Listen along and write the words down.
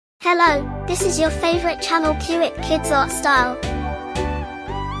Hello, this is your favorite channel Cute Kids Art Style.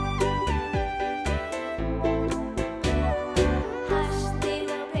 Hush,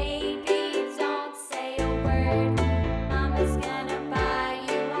 little baby, don't say a word. Mama's gonna buy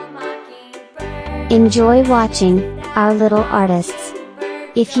you a mockingbird. Enjoy watching our little artists.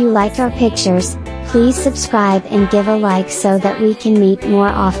 If you like our pictures, please subscribe and give a like so that we can meet more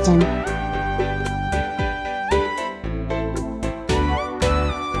often.